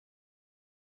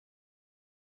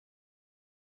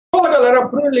galera,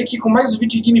 Bruno aqui com mais um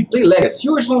vídeo de Gameplay Legacy.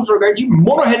 Hoje vamos jogar de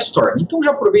Mono Storm. Então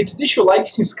já aproveita, deixa o like,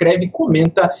 se inscreve,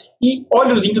 comenta e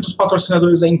olha o link dos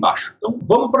patrocinadores aí embaixo. Então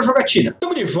vamos para a jogatina.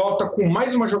 Estamos de volta com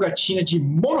mais uma jogatina de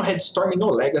Mono Storm no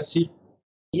Legacy.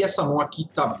 E essa mão aqui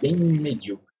tá bem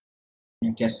medíocre.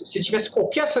 Se tivesse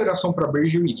qualquer aceleração para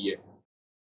Bird eu iria.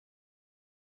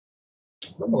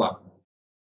 Vamos lá.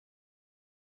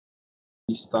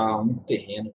 Está um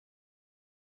terreno.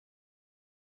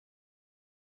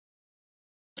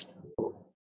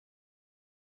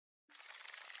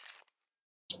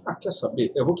 Ah, quer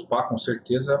saber? Eu vou equipar com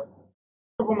certeza.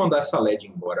 Eu vou mandar essa LED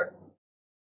embora.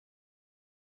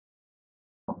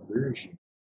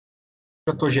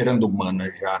 Já tô gerando mana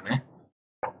já, né?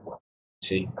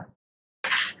 Sei.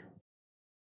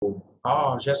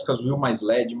 Ah, Jéssica Azul mais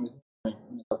LED, mas não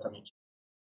é exatamente.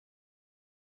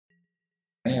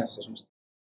 Essa a gente.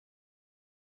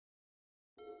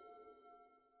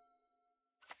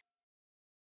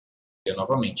 Eu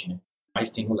novamente, né? Mas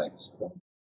tem o Legacy.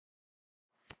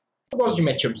 Eu gosto de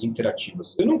matchups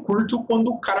interativas. Eu não curto quando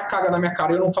o cara caga na minha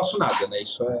cara e eu não faço nada, né?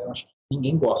 Isso é, eu acho que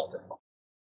ninguém gosta.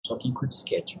 Só quem curte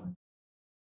sketch, né?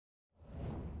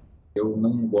 Eu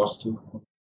não gosto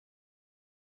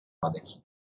nada aqui.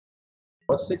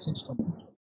 Pode ser que você esteja muito.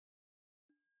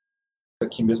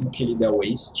 Aqui mesmo que ele der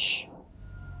waste.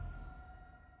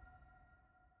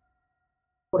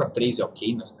 Por a 3 é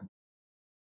ok, nós temos.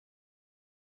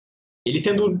 Ele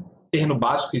tendo terreno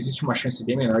básico, existe uma chance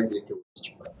bem menor dele ter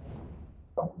waste.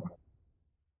 Então, não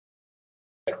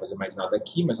quero fazer mais nada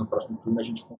aqui, mas no próximo turno a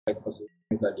gente consegue fazer o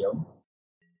medalhão.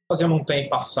 Fazer a montanha e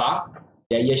passar.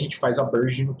 E aí a gente faz a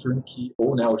Burge no turno que.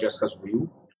 Ou, né, o Jessica's Will.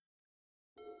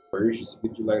 Burge,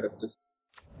 seguido de Laira.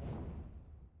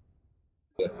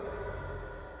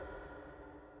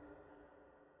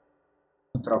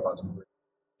 Travado no Burge.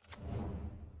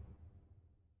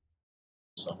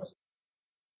 Só mais.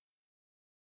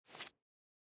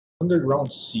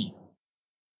 Underground Sea.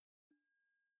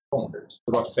 Ponder.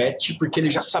 Estourou a Fett porque ele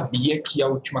já sabia que a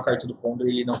última carta do Ponder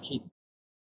ele não queria.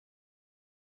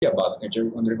 E a básica de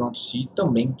Underground Sea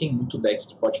também tem muito deck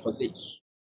que pode fazer isso.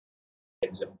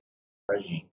 Quer dizer, pra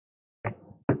gente.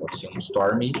 Pode ser um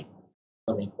Storm,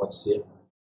 também pode ser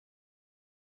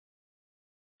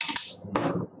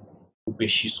o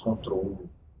PX Control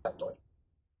aleatório.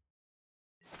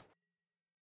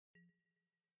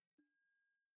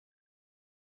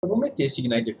 Eu vou meter esse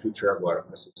Ignite the Future agora,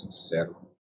 pra ser sincero.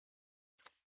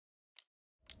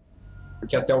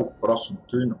 Porque até o próximo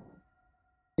turno,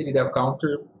 se ele der o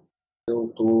counter,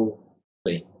 eu tô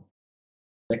bem.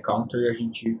 Se der counter, a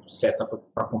gente seta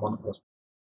pra comando próximo.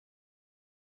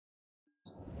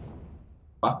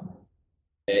 Tá?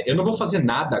 Eu não vou fazer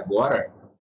nada agora,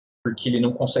 porque ele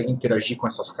não consegue interagir com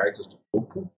essas cartas do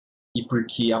topo. E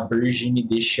porque a Burge me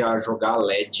deixa jogar a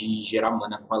LED e gerar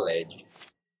mana com a LED.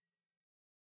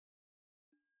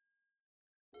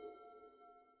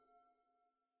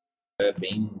 É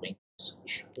bem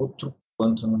interessante. Outro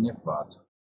pântano nevado.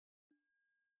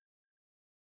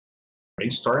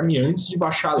 Brainstorm antes de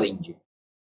baixar a land.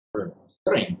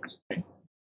 Estranho.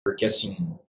 Porque assim,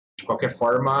 de qualquer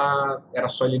forma, era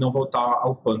só ele não voltar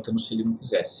ao pântano se ele não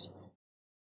quisesse.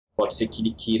 Pode ser que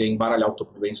ele queira embaralhar o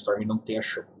topo do Brainstorm e não tenha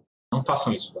chão. Não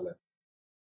façam isso, galera.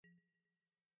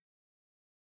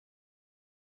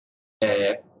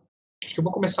 Acho que eu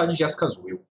vou começar de Jessica's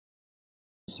Will.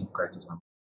 5 cartas na mão.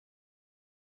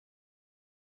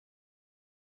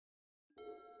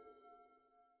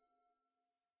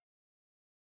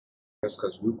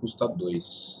 Jessica's Will custa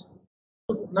 2.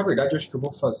 Na verdade, eu acho que eu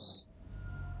vou fazer.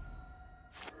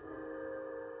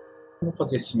 Não vou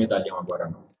fazer esse medalhão agora,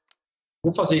 não.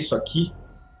 Vou fazer isso aqui,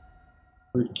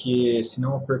 porque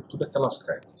senão eu perco todas aquelas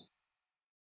cartas.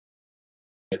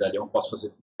 Medalhão eu posso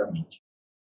fazer futuramente.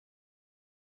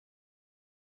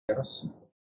 Era assim.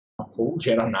 Uma full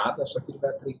gera nada, só que ele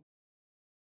vai a 3.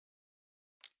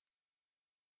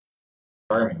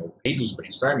 O rei dos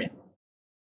brainstorming.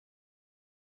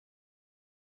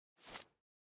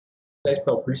 10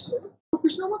 para o Pierce. O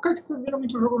Pierce não é uma carta que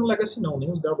geralmente eu jogo no Legacy, não.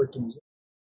 Nem os Delbert usam.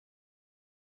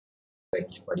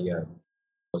 Que faria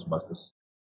as básicas.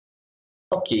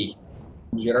 Ok.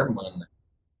 Vamos gerar mana.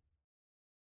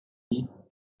 E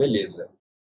beleza.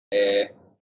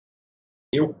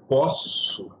 Eu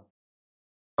posso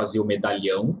fazer o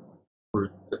medalhão.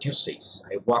 Eu tenho 6.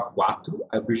 Aí eu vou a 4.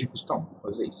 Aí o Bird custa 1. Vou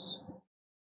fazer isso.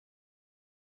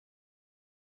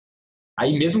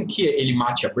 Aí mesmo que ele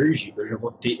mate a Bird,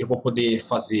 eu vou poder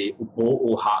fazer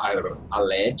a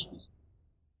LED.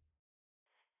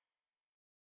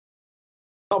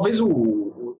 Talvez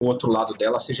o outro lado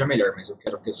dela seja melhor, mas eu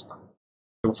quero testar.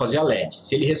 Eu vou fazer a LED.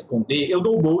 Se ele responder, eu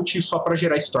dou o Bolt só pra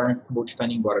gerar Storm, porque o Bolt tá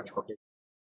indo embora de qualquer jeito.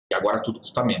 E agora tudo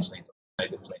custa menos, né? Então,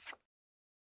 The Flame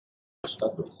custa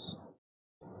 2.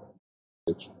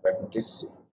 O que vai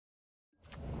acontecer?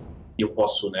 E eu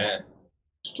posso, né,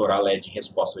 estourar a LED em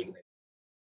resposta ao Ignite.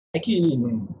 É que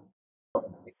não...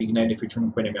 o Ignite Feature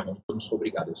não põe na minha mão, então eu não sou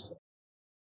obrigado a estourar.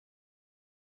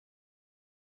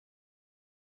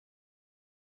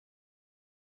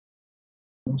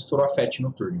 Não estourou a FET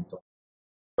no turno, então.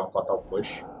 É um Fatal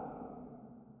Push.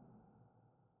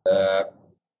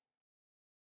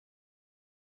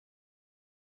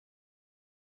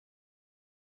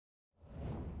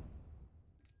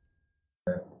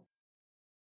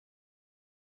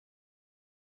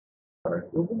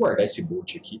 Eu vou guardar esse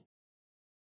Bolt aqui.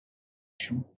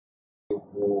 Eu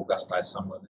vou gastar essa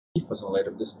mana aqui, fazer um Light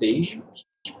of the Stage.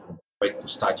 Que vai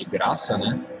custar de graça,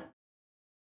 né?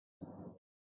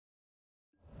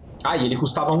 Ah, e ele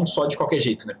custava um só de qualquer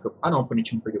jeito, né? Porque... Ah, não, o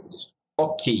oponente não perdeu isso.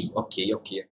 Ok.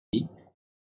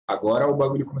 Agora o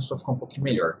bagulho começou a ficar um pouquinho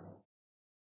melhor.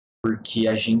 Porque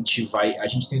a gente vai... A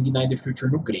gente tem o Ignite the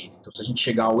Future no Grave. Então se a gente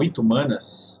chegar a 8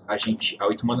 manas, a gente... A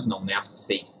 8 manas não, né? A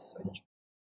 6. A gente...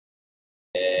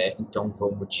 então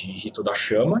vamos de Rito da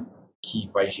Chama, que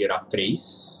vai gerar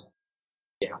 3.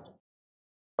 Errado.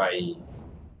 Vai...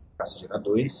 gerar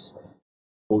 2.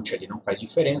 Bolt ali não faz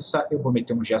diferença. Eu vou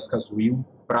meter um Jessica's Will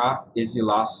pra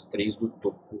exilar as 3 do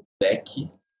topo do deck.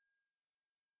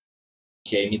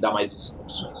 Que aí me dá mais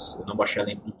opções. Eu não baixei a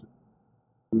lembra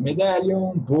do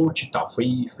Medalhão, Bolt e tal.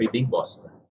 Foi bem bosta.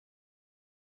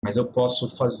 Mas eu posso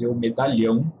fazer o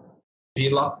medalhão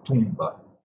pela tumba.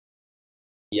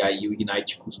 E aí o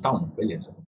Ignite custa 1. Beleza.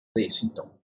 Vou fazer isso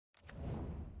então.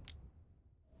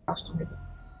 Gasto o medalhão.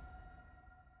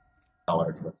 Na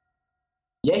hora de bater.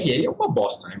 E RL é uma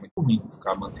bosta, né? Muito ruim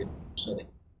ficar mantendo isso aí.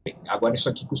 Bem, agora isso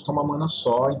aqui custa uma mana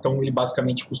só, então ele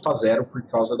basicamente custa 0 por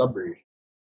causa da Bridge.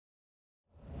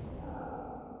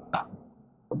 Tá.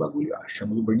 O bagulho,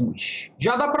 achamos o Burning Wish.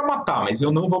 Já dá pra matar, mas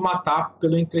eu não vou matar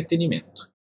pelo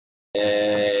entretenimento.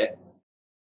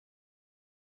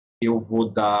 Eu vou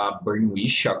dar Burning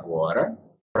Wish agora,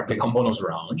 pra pegar um bonus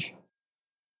round.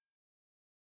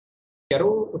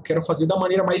 Eu quero fazer da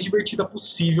maneira mais divertida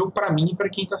possível pra mim e pra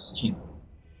quem tá assistindo.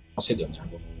 Concedeu, né?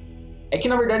 É que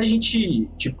na verdade a gente,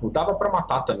 tipo, dava pra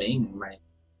matar também, mas...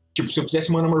 Tipo, se eu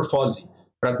fizesse Manamorfose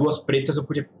pra 2 pretas, eu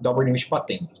podia dar o Burning Wish pra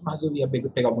Tentando, mas eu ia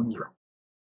pegar o bonus round.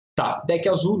 Tá, deck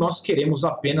azul, nós queremos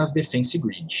apenas Defense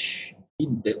Grid.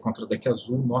 E contra o deck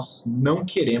azul, nós não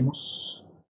queremos...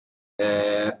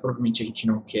 provavelmente a gente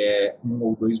não quer 1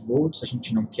 ou 2 bolts, a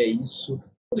gente não quer isso.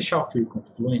 Vou deixar o Fear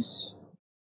Confluence.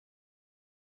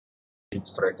 Ele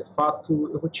destrói artefato,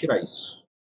 eu vou tirar isso.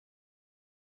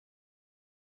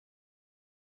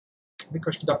 Bem que eu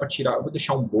acho que dá pra tirar... Eu vou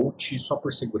deixar um bolt só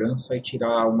por segurança e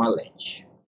tirar uma LED.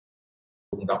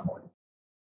 Não dá mole.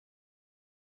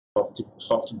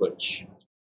 Soft butt.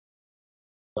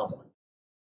 Dá mole.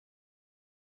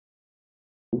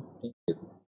 Tem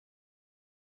medo.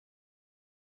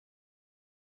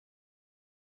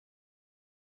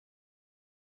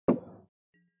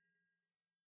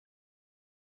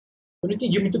 Eu não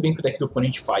entendi muito bem o que o deck do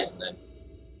oponente faz, né?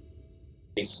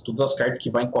 Fez todas as cartas que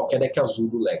vai em qualquer deck azul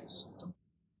do Legacy. Então,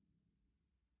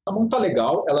 a mão tá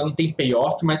legal, ela não tem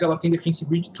payoff, mas ela tem Defense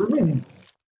Grid de turno 1.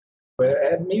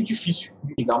 É meio difícil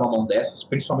ligar uma mão dessas,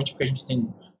 principalmente porque a gente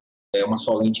tem uma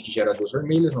só lente que gera 2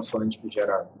 vermelhas, uma só lente que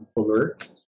gera um color,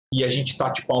 e a gente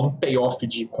tá tipo a um payoff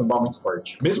de combar muito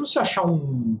forte. Mesmo se achar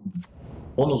um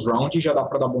bonus round, já dá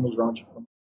pra dar bonus round.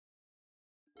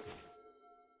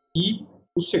 E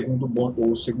o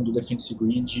segundo Defense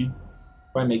Grid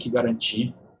vai meio que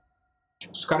garantir.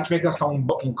 Tipo, se o cara tiver que gastar um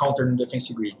counter no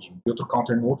Defense Grid e outro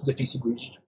counter no outro Defense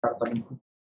Grid, tipo, o cara tá bem fudido.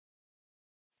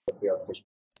 É o payoff que a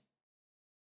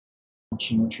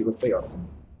gente não tira o payoff. Né?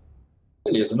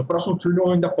 Beleza, no próximo turno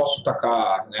eu ainda posso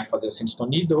tacar, né, fazer a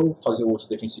Sandstone Needle, fazer o outro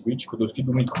Defense Grid, porque eu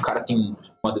duvido muito que o cara tem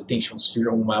uma Detention Sphere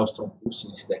ou um Maelstrom Pulse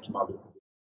nesse deck maluco.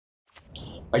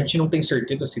 A gente não tem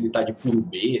certeza se ele tá de puro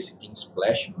B, se tem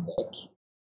Splash no deck.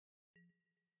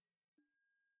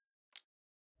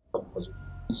 Vamos fazer o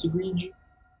Defense Grid.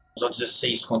 Usar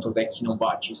 16 contra o deck que não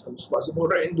bate, estamos quase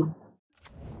morrendo.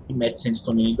 E mete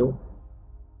Sandstone Needle.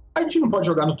 A gente não pode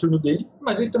jogar no turno dele,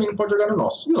 mas ele também não pode jogar no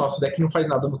nosso. E o nosso deck não faz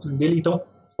nada no turno dele, então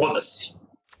foda-se.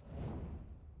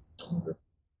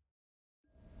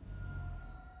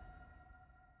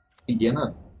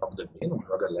 Indiana of the Venom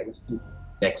joga Legacy.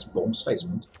 Decks bons faz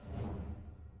muito.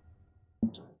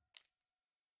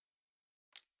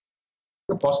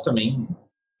 Eu posso também...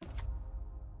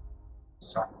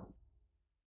 Saco.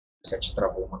 7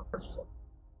 travou, mano, pra fora.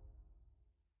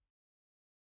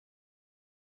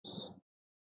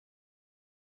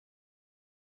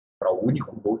 o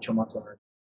único bolt eu mato a Nar.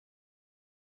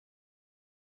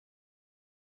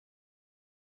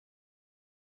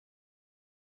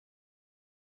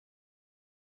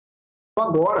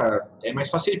 Agora é mais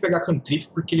fácil ele pegar cantrip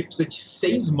porque ele precisa de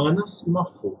 6 manas e uma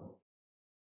fogo.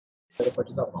 Espera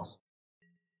pode dar nossa.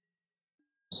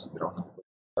 Esse draw não foi.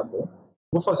 Tá bom.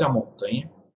 Vou fazer a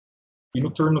montanha. E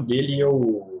no turno dele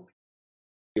eu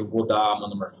vou dar a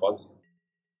manomorfose.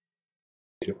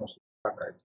 Ele consegue a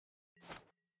carta.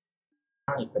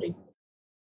 Ai, peraí.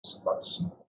 4,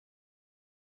 5.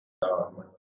 Tá,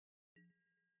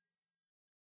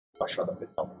 baixada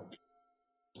metal.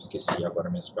 Esqueci agora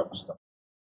minha spell custa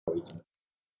 8.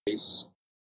 3.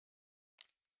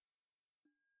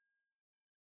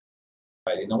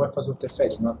 Ah, ele não vai fazer o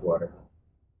teferinho agora.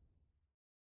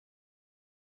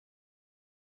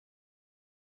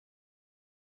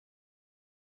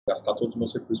 Gastar todos os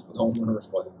meus recursos para dar uma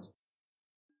manomorfose.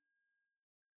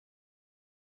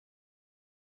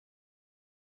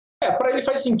 Pra ele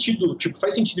faz sentido, tipo,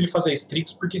 faz sentido ele fazer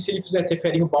Strix, porque se ele fizer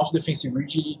Teferinho, bounce Defensive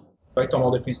Grid, ele vai tomar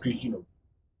o Defensive Grid de novo.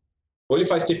 Ou ele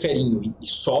faz Teferinho e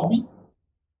sobe,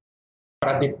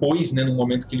 pra depois, né, no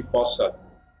momento que ele possa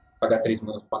pagar 3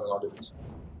 manas para anular o Defensive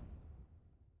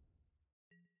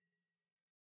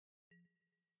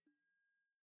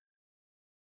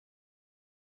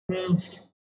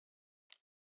Grid.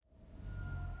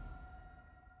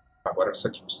 Agora isso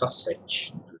aqui custa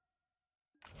 7.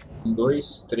 1,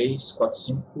 2, 3, 4,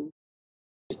 5,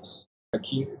 6.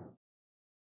 Aqui.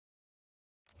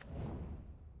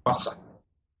 Passar.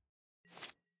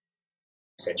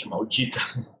 7 maldita.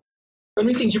 Eu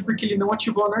não entendi porque ele não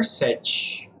ativou a Nar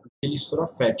 7. Porque ele estourou a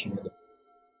FET, né?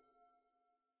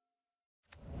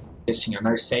 Assim, a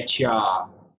Nar 7 a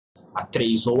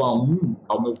 3 ou a 1,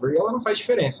 ao meu ver, ela não faz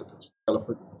diferença. Porque ela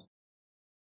for.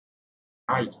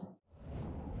 Ai.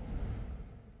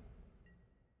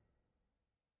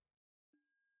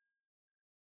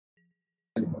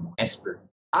 Esper.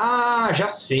 Ah, já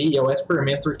sei. É o Esper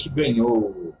Mentor que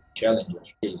ganhou o Challenge.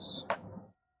 Acho que é isso.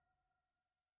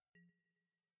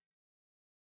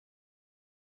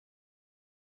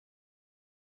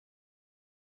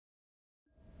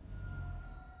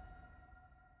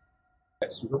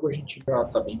 Esse jogo a gente já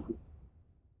tá bem fudido.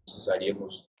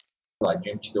 Precisaríamos lá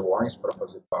diante de Warrens para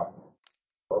fazer papo.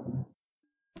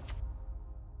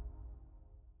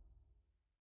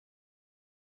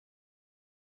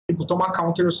 Tipo, tomar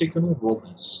counter eu sei que eu não vou,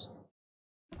 mas.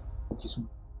 Pouquíssimo.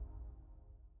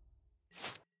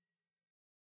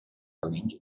 Além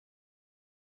de.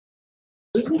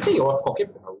 Dois não tem off, qualquer.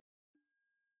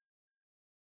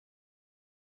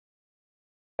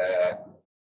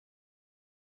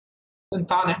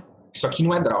 Tentar, né? Isso aqui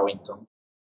não é draw, então.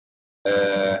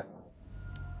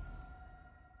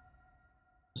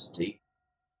 Gostei.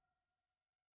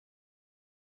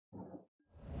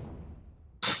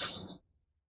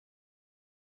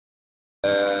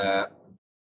 É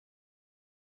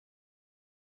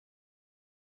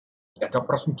até o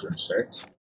próximo turno,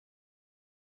 certo?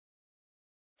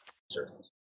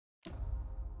 Certo.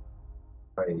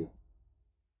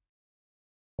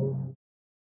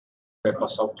 Vai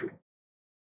passar o turno.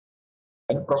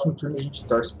 Aí no próximo turno a gente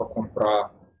torce pra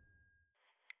comprar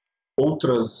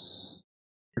outras.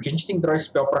 Porque a gente tem draw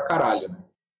spell pra caralho, né?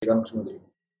 Pegar no turno dele.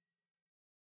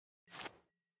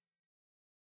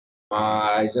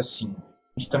 Mas assim,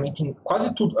 a gente também tem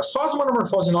quase tudo. Só as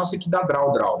Manomorphose nossa que dá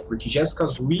draw. Porque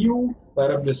Jessica's Will,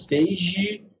 Light of the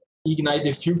Stage e Ignite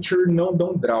the Future não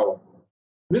dão draw.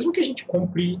 Mesmo que a gente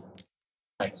compre.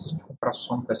 Se a gente comprar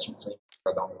só um Fast Flame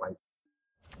pra dar um light.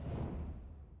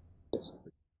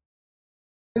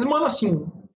 Mas, mano, assim,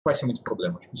 não vai ser muito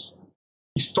problema. Tipo,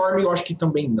 Storm eu acho que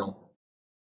também não.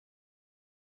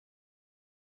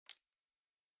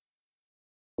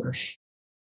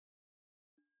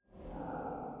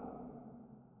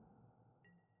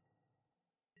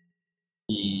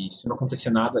 E se não acontecer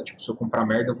nada, tipo, se eu comprar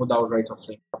merda, eu vou dar o Right of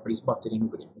Flame pra eles baterem no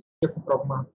Grêmio. Eu ia comprar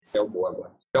alguma spell boa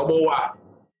agora. Spell boa!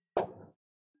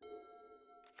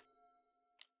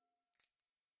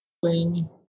 Flame.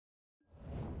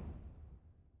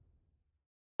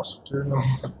 Nosso turno.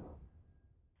 Se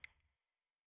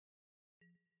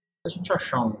a gente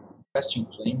achar um Casting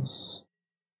Flames.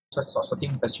 Só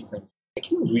tem um Casting Flames. É que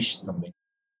tem uns Wishes também.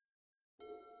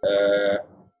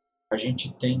 A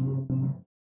gente tem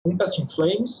um Casting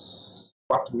Flames,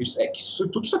 4 Wishes. É que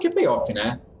tudo isso aqui é payoff,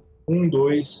 né? 1,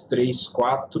 2, 3,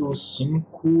 4,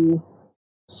 5,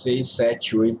 6,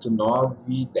 7, 8,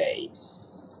 9,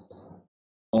 10.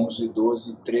 11,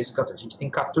 12, 13, 14. A gente tem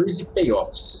 14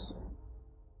 payoffs.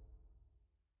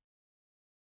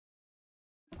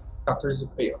 14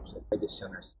 payoffs. Aí vai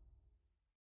descendo assim.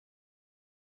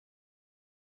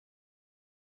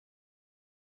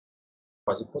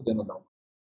 quase podendo dar um.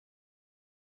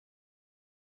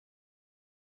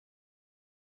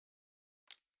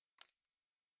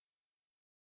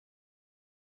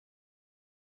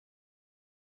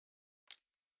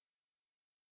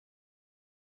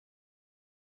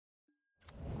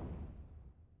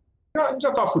 A gente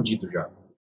já tá fudido já. Não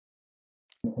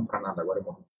vou comprar nada agora, é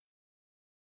bom.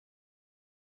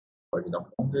 Pode dar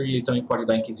Ponder e ele também pode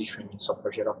dar Inquisition em mim só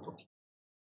pra gerar token.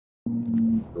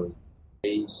 1, 2,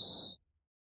 3,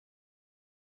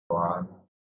 4,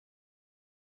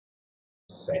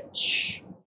 7,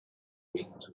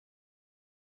 8.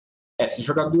 Se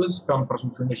jogar 2 spells no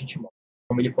próximo turno a gente morre.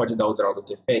 Como ele pode dar o draw do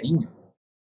Teferinho,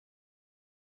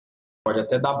 pode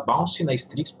até dar bounce na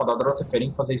Strix pra dar o draw do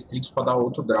Teferinho e fazer Strix pra dar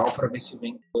outro draw pra ver se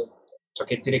vem. Só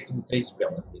que ele teria que fazer 3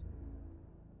 spells, né?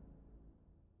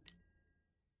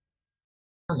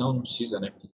 Ah não, não precisa,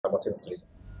 né? Porque tá batendo 3.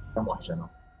 Tá morto já não.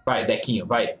 Vai, dequinho,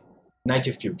 vai.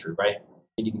 Ignite Future, vai.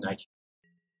 Ele Ignite.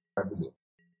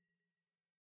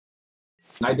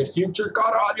 Ignite the Future,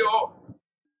 caralho!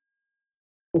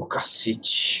 O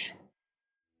cacete.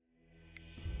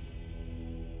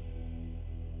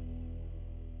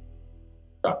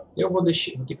 Tá, eu vou ter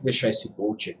que deixar esse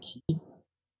bolt aqui.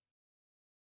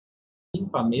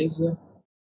 Limpa a mesa.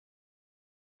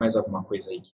 Mais alguma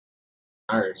coisa aí?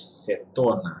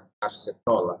 Arcetola.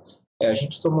 A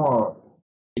gente tomou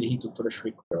aquele rito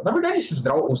Shriek. Na verdade,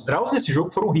 os draws desse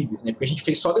jogo foram horríveis, né? Porque a gente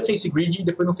fez só Defense Grid e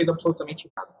depois não fez absolutamente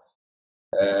nada.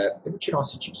 Eu vou tirar um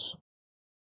assetiço.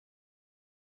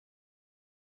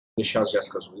 Deixar as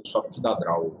Jéssicas Will só porque dá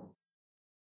draw.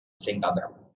 Sem dar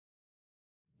draw.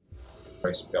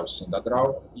 Vai spell sem dar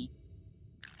draw e.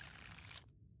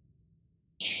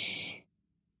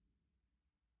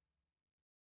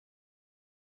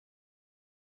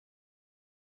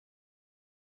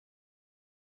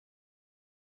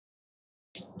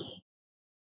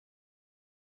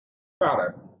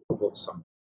 Cara, eu vou summonar.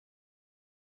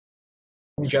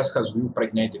 Um Jéssicas Will pra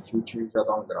Ignite the Future já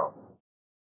dá um draw.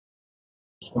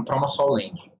 Vou comprar uma Sol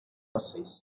Land.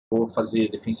 Vocês. Vou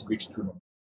fazer Defense Grid turno.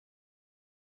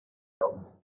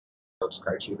 O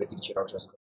descarte vai ter que tirar o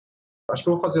Jéssica. Acho que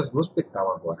eu vou fazer as duas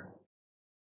petal agora.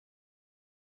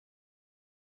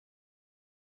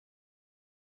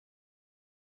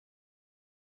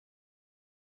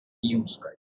 E um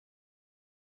descarte.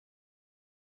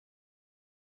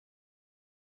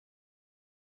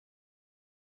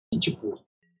 E tipo,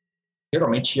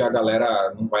 geralmente a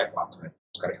galera não vai a 4, né?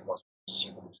 Os caras que gostam de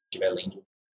 5, se tiver land.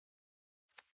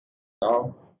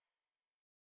 Tal.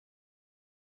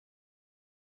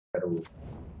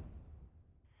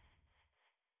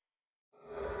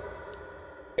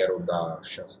 Quero dar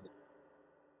chance dele.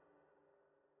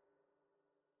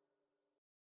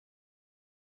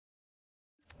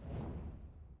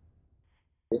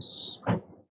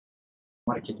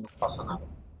 Tomara que ele não faça nada.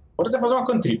 Pode até fazer uma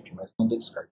cantrip, mas não dê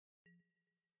descarte.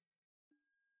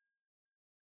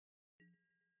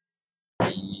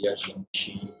 E a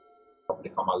gente vai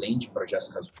aplicar uma land para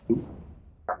Jéssica Azul.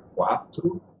 Para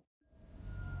 4.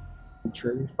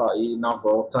 E na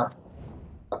volta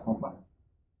da combate.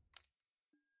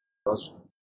 Azul.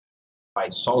 Vai,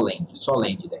 só land,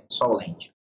 deck, só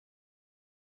land.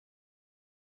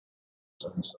 Só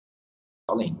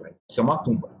land, vai ser uma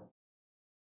tumba.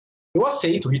 Eu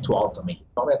aceito o ritual também. O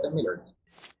ritual é até melhor.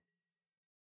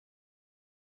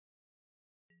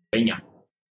 Venha.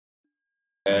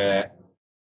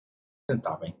 Vou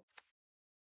tentar, vem.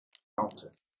 Counter.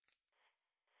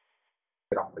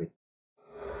 Virar preto.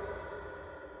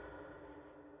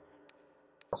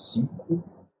 5.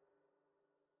 Não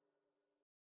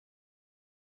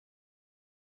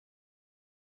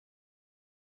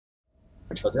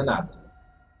pode fazer nada.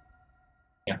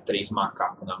 Tinha 3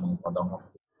 macacos na mão pra dar uma.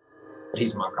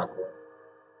 3 macacos.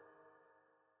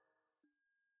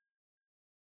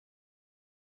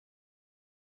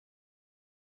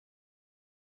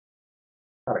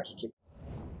 Cara, que.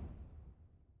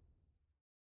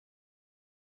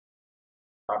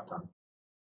 Ah, tá.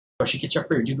 Eu achei que tinha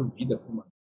perdido vida, mano.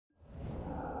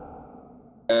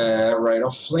 Rite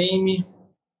of Flame.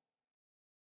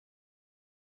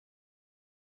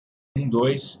 1,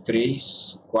 2,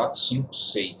 3, 4, 5,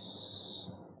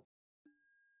 6.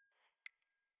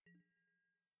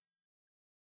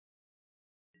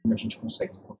 Como a gente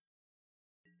consegue?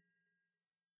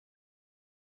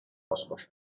 Posso baixar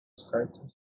as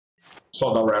cartas?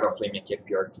 Só dar o Rite of Flame aqui é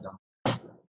pior que não.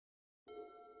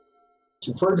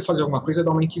 Se for de fazer alguma coisa,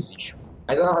 dá uma Inquisition.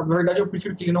 Mas na verdade eu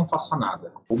prefiro que ele não faça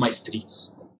nada. Ou mais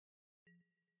Trix.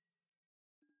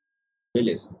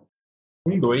 Beleza.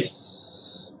 1,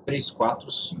 2, 3,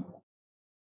 4, 5.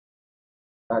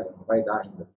 Cara, não vai dar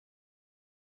ainda.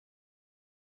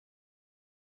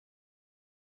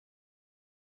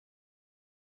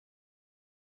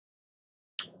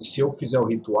 E se eu fizer o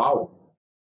ritual...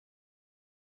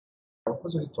 Eu vou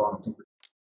fazer o ritual, não tem problema.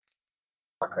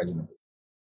 Tacar ali no...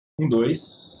 1,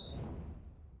 2,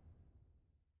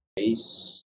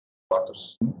 3, 4,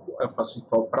 5. Aí eu faço o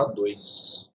ritual para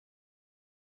 2.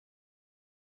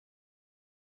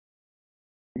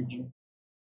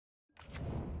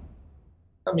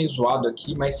 Tá meio zoado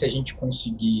aqui, mas se a gente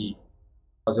conseguir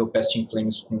fazer o Pest in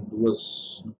Flames com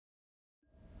 2...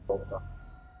 Voltar.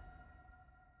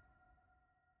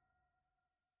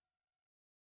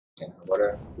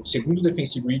 Agora, o segundo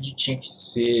Defensive Grid tinha que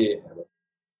ser...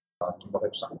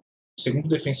 O segundo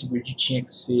Defensive Grid tinha que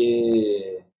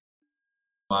ser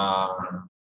uma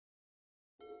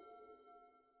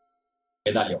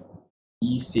medalhão.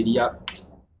 E seria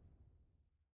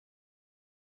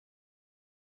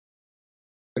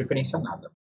preferência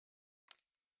nada.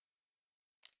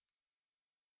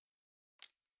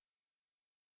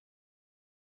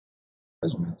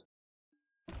 Mais ou menos.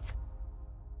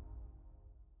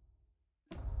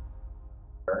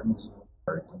 Armas e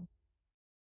cartão.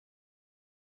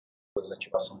 Depois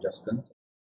ativação de Ascanta.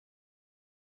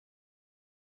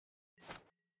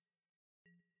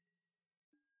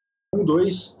 Um,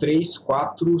 2, 3,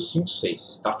 4, 5,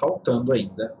 6. Tá faltando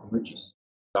ainda, como eu disse.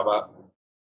 Tava...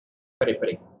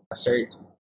 Peraí. Tá certo?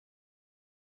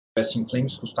 Pest in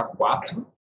Flames custa 4.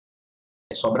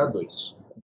 Aí sobra 2.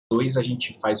 2 a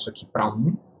gente faz isso aqui para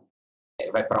 1.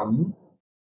 Vai para 1.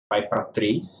 Vai para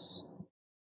 3.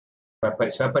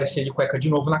 Você vai aparecer de cueca de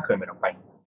novo na câmera, pai.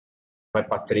 Vai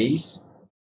para 3.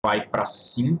 Vai para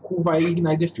 5. Vai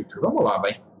Ignite the Future. Vamos lá,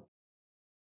 vai.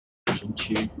 A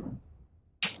gente...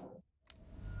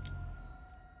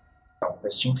 Então,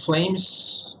 Pest in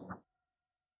Flames.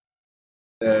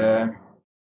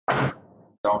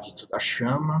 Dá um rito da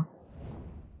chama.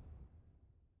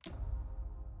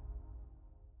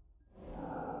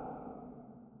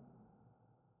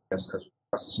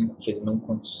 Para 5 que ele não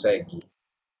consegue.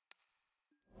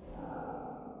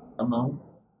 A mão.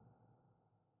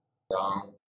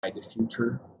 Então, Ignite the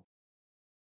Future.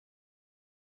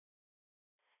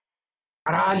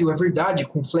 Caralho, é verdade.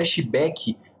 Com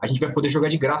flashback, a gente vai poder jogar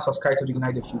de graça as cartas do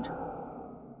Ignite the Future.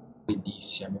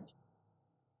 Delícia, meu.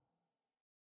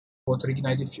 Outra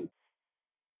Ignite the Future.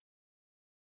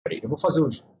 Peraí, eu vou fazer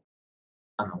hoje.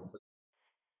 Ah, não. Vou fazer.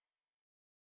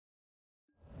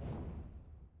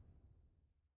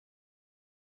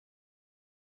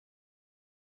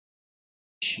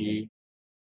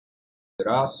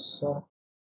 Graça. A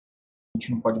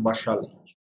gente não pode baixar a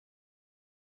lente.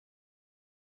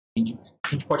 A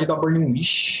gente pode dar Burning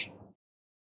Wish.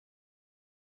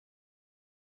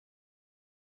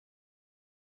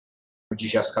 De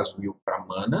Jessica's Will para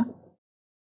mana.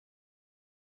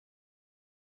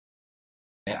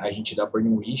 A gente dá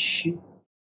Burning Wish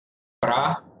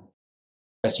para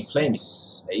Pest in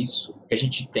Flames. É isso? O que a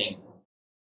gente tem?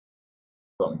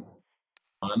 Vamos.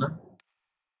 Mana.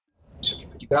 Isso aqui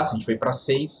foi de graça. A gente foi para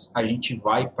 6. A gente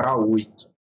vai para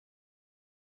 8.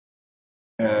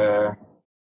 A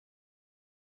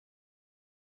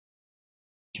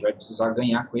gente vai precisar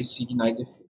ganhar com esse Ignite the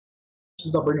Future.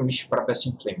 Preciso dar Burning Wish para Pest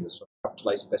in Flames. É só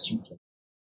capturar esse Pest in Flames.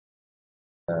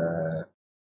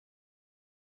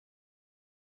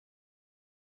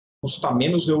 Custa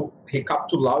menos eu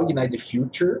recapitular o Ignite the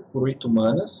Future por 8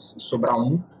 manas e sobrar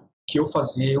 1 que eu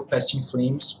fazer o Pest in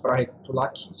Flames para recapitular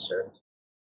aqui, certo?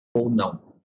 Ou não.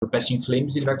 O Pest in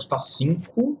Flames ele vai custar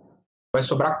 5, vai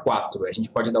sobrar 4. A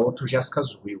gente pode dar outro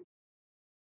Jessica's Will.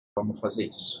 Vamos fazer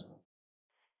isso.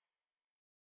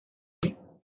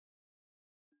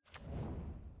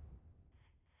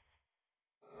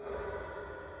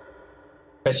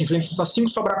 Pest in Flames custa 5,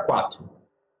 sobra 4.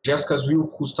 Jessica's Will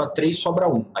custa 3, sobra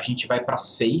 1. A gente vai para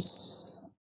 6.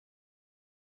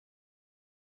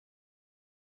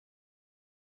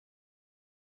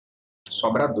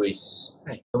 Sobra 2.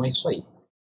 Então é isso aí.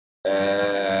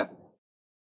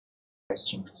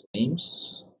 Pest in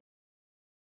Flames.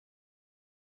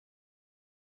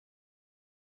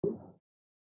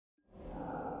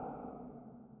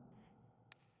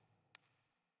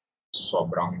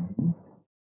 Sobra 1.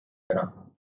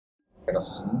 Era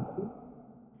 5.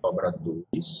 Sobra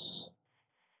 2.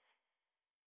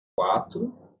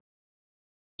 4.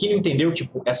 Quem não entendeu,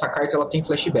 tipo, essa carta ela tem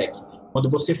flashback. Quando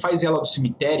você faz ela do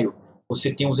cemitério,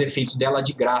 você tem os efeitos dela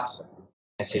de graça.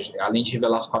 Ou seja, além de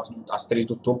revelar as 3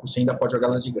 do topo, você ainda pode jogar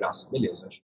elas de graça. Beleza.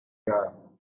 Acho que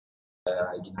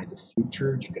a Ignite the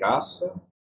Future de graça.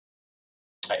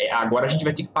 Agora a gente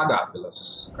vai ter que pagar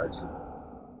pelas cartas.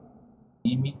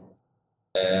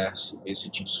 Esse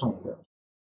tinha som, velho.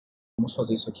 Vamos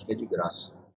fazer isso aqui que é de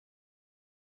graça.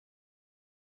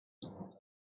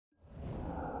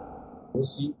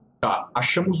 12. Tá,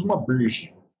 achamos uma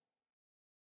Burge.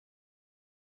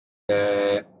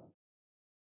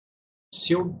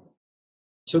 Se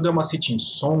eu der uma Sitting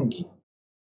Song...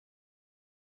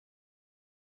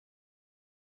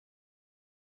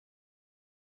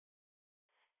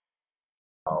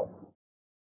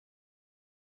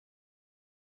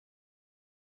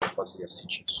 Vou fazer a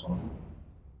Sitting Song.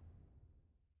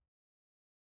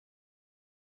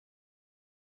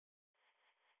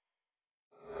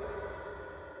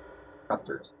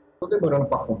 Estou demorando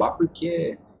para combar porque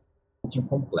é um pouquinho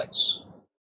complexo.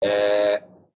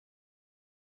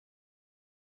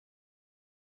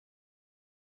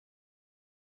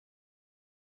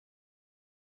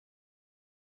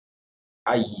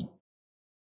 Aí,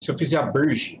 se eu fizer a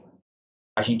Burge,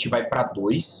 a gente vai para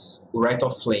 2, o Rite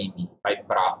of Flame vai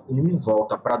para 1,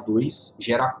 volta para 2,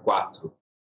 gera 4.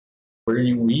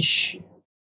 Burning Wish.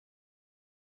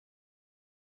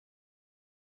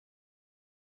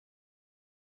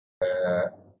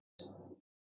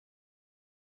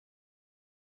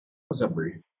 Vou fazer a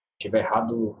Burge. Se tiver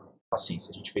errado,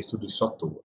 paciência, a gente fez tudo isso à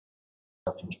toa.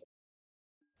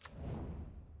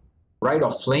 Rite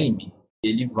of Flame,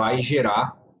 ele vai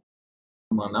gerar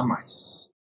mana a mais.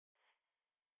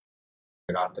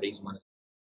 Vou gerar 3 mana.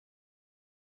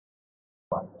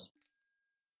 4.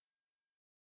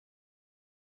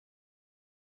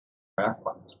 Vai a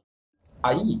 4.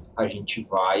 Aí a gente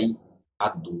vai a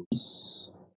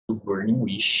 2 do Burning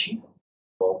Wish,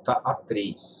 volta a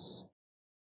 3.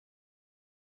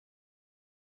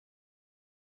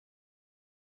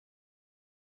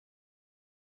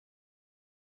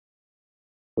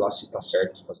 Lá se tá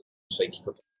certo fazer isso aí que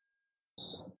eu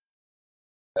fiz.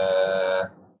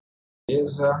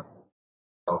 Beleza.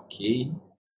 Tá ok.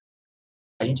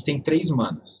 A gente tem 3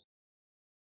 manas.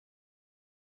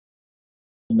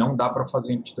 E não dá pra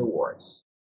fazer Into the Wars.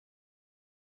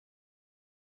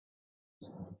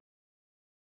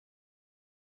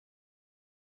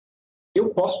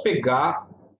 Eu posso pegar...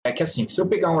 É que assim, se eu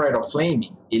pegar um Rite of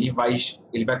Flame, ele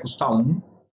vai custar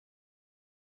 1.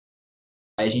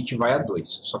 Aí a gente vai a 2.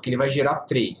 Só que ele vai gerar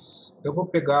 3. Eu vou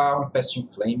pegar um Pest in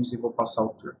Flames e vou passar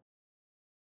o turno.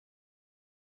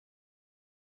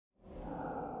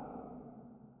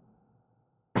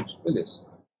 Beleza.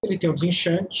 Ele tem o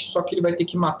desenchante, só que ele vai ter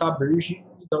que matar a Burge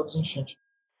e dar o desenchante.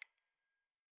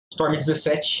 Storm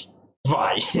 17.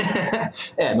 Vai!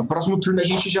 No próximo turno a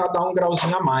gente já dá um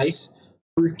grauzinho a mais,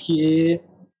 porque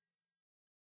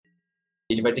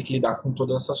ele vai ter que lidar com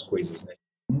todas essas coisas, né?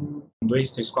 1,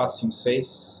 2, 3, 4, 5,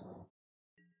 6.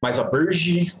 Mais a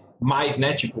Burge, mais,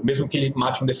 né? Tipo, mesmo que ele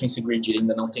mate um Defense Grid, ele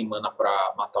ainda não tem mana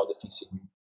pra matar o Defense Grid.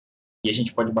 E a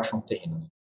gente pode baixar um terreno, né?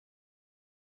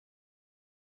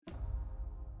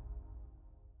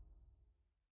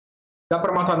 Dá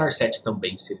pra matar Narset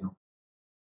também, se ele não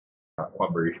com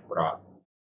a Burge pra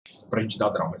gente dar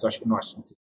draw, mas eu acho que não acho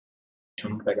que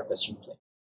não pega a Pest in Flame.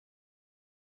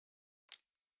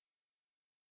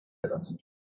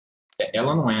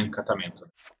 Ela não é encantamento.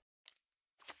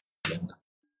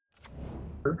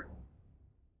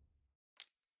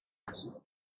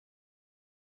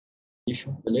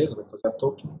 Beleza, vai fazer a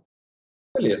token.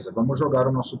 Beleza, vamos jogar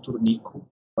o nosso turnico.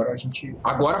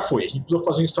 Agora foi. A gente precisou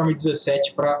fazer um Storm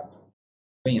 17 para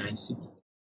ganhar em seguida.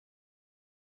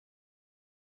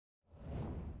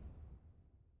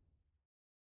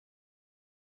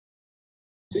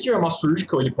 Se tiver uma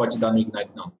Surgical, ele pode dar no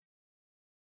Ignite, não.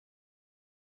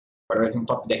 Agora vai vir um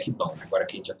top deck bom, né? Agora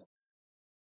que a gente já tá.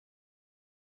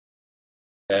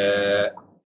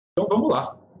 Então vamos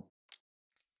lá.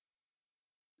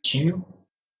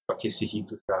 Só que esse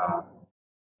rito já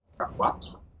tá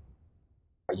 4.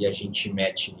 Aí a gente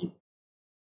mete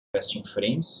Best in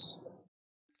Frames.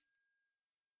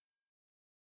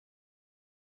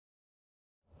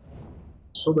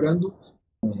 Sobrando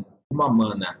uma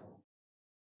mana,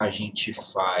 a gente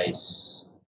faz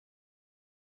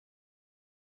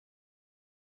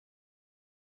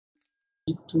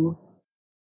rito.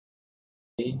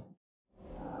 Okay.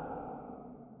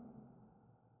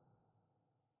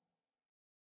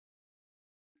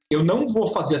 Eu não vou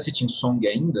fazer a Sitting Song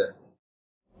ainda,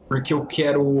 porque eu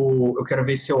quero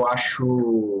ver se eu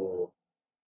acho...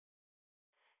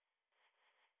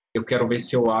 Eu quero ver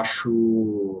se eu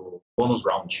acho bônus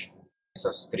round.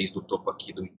 Essas 3 do topo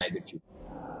aqui do Ignite the Field.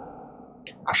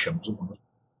 Achamos o bônus.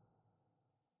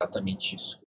 Exatamente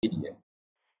isso que eu queria.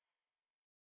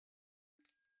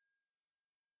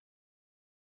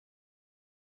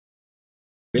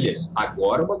 Beleza,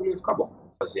 agora o bagulho vai ficar bom.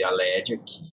 Vou fazer a LED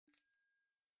aqui.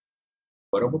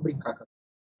 Agora eu vou brincar com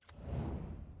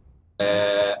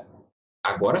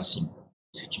agora sim.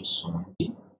 Sitting Song.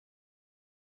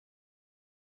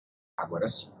 Agora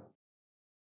sim.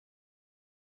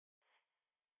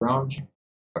 round.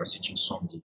 Agora se tinha som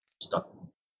de está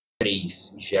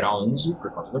 3 e gera 11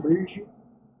 por causa da bridge.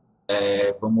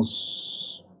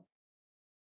 Vamos...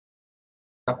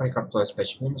 Dá para recapitular esse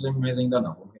patch filmes, mas ainda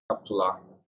não. Vamos recapitular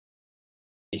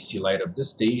esse Light Up the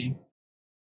Stage.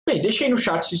 Bem, deixa aí no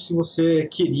chat se você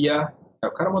queria...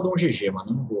 o cara mandou um GG,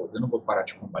 mano. Eu não vou parar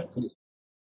de combar, infelizmente.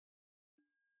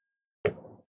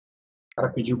 O cara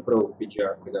pediu pra eu pedir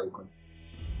a cuidado com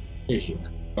GG,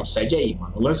 né? Então segue aí,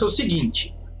 mano. O lance é o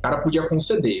seguinte. O cara podia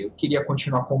conceder. Eu queria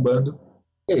continuar combando.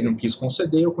 Ele não quis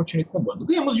conceder, eu continuei combando.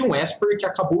 Ganhamos de um Esper que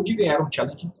acabou de ganhar um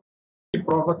challenge. Que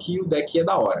prova que o deck é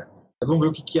da hora. Mas vamos ver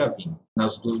o que ia vir.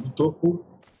 Nas duas do topo.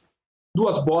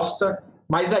 Duas bosta.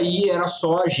 Mas aí era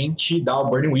só a gente dar o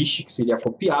Burn Wish, que seria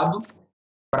copiado.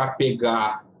 Para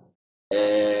pegar...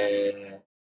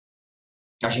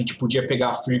 A gente podia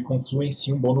pegar a Free Confluence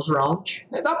em um bônus round.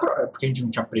 Porque a gente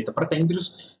não tinha preta para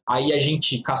Tendros. Aí a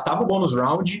gente castava o bônus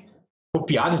round,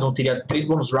 copiado, então teria 3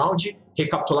 bônus round,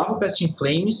 recapitulava o Pest in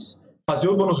Flames, fazia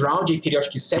o bônus round, aí teria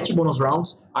acho que 7 bônus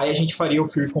rounds, aí a gente faria o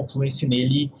Free Confluence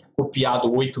nele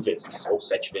copiado 8 vezes, ou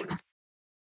 7 vezes.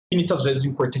 Infinitas vezes, o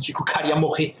importante é que o cara ia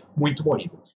morrer muito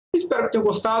morrido. Espero que tenham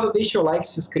gostado, deixem o like,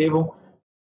 se inscrevam,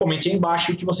 comentem aí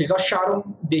embaixo o que vocês acharam,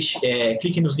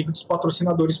 cliquem nos links dos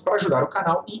patrocinadores para ajudar o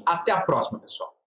canal e até a próxima, pessoal.